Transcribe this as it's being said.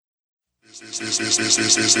Yeah,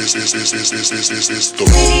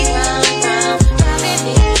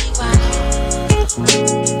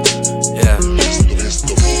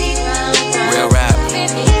 real rap.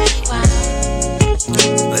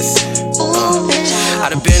 Listen, I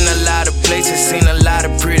done been a lot of places, seen a lot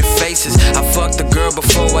of pretty faces. I fucked a girl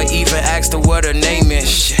before I even asked her what her name is.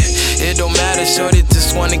 Shit, it don't matter, shorty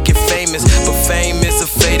just wanna get famous. But fame is a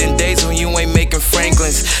fading days when you ain't making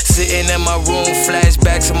Franklins. Sitting in my room,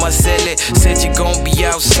 flashbacks of my celly. Said you gon' be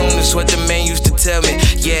out soon, is what the man used to tell me.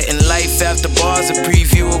 Yeah, in life after bars, a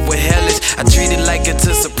preview of what hell is. I treat it like it's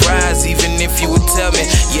a surprise, even if you would tell me.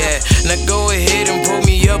 Yeah, now go ahead and pour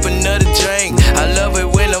me up another drink. I love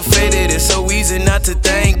it when I'm faded, it's so easy not to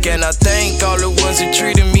think. And I thank all the ones who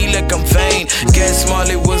treated me like I'm vain. Guess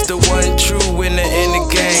Marley was the one true winner in the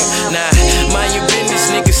game. Nah, mind your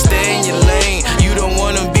business, nigga, stay in your lane. You don't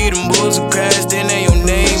wanna be them bulls who crashed in your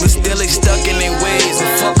name, but still they stuck in their ways. And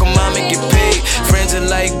fuck them, I'ma get paid. Friends are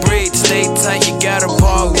like braids, stay tight, you gotta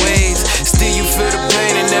part ways. Still you feel the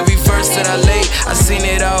pain in every verse that I lay. I seen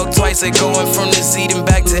it all twice, like going from the Z and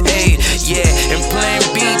back to A. Yeah, and plan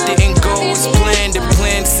B didn't go as planned. And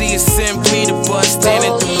plan C is simply the bust in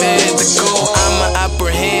and demand the goal. I'ma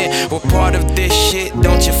apprehend what part of this shit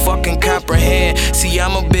don't you fucking comprehend. See,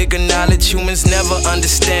 I'm a bigger knowledge humans never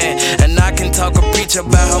understand. And I can talk or preach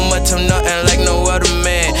about how much I'm nothing like no other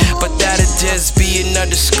man. But that'll just be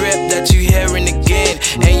another script that you hearing again.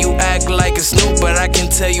 And you act like it's new, but I can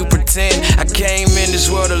tell you pretend. I came in this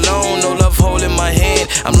world alone, no love holding my hand.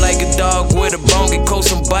 I'm like a dog with a bone, get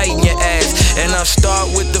close and biting your ass. And I'll start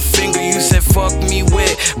with the finger you said fuck me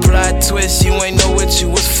with. Plot twist, you ain't know what you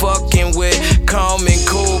was fucking with. Calm and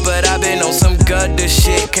cool, but I been on some gutter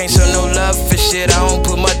shit. Can't show no love for shit, I don't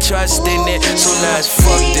put my trust in it. So now it's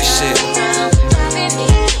fuck this shit.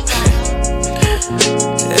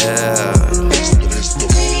 Yeah,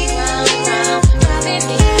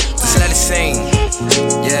 just let it sing.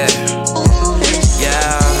 Yeah,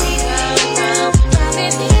 yeah.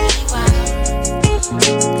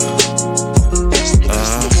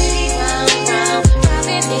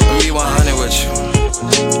 Let me 100 with you.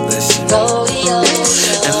 Listen.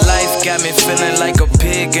 And life got me feeling like a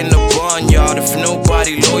pig in the barnyard. If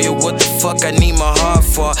nobody loyal, what the fuck I need my heart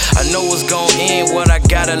for? I know what's gon' end, what I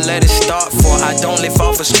gotta let it start for. I don't live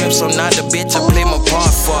off a script, so not the bitch I play my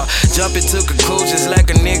part for. Jumping to conclusions like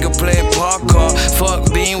a nigga playing parkour.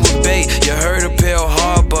 Fuck being with bait, you heard of Pearl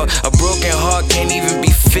Harbor. A broken heart can't even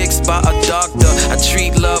be fixed by a doctor. I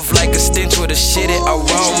treat love like a stench with a shitty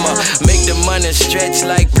aroma. Make the money stretch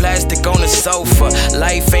like plastic on the sofa.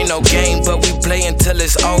 Life ain't no game, but we play until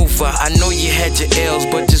it's over. I know you had your L's,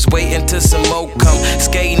 but just wait until some more come.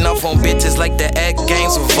 Skating off on bitches like the egg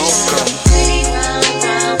games with Volcom.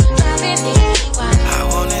 I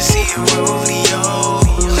wanna see you roll.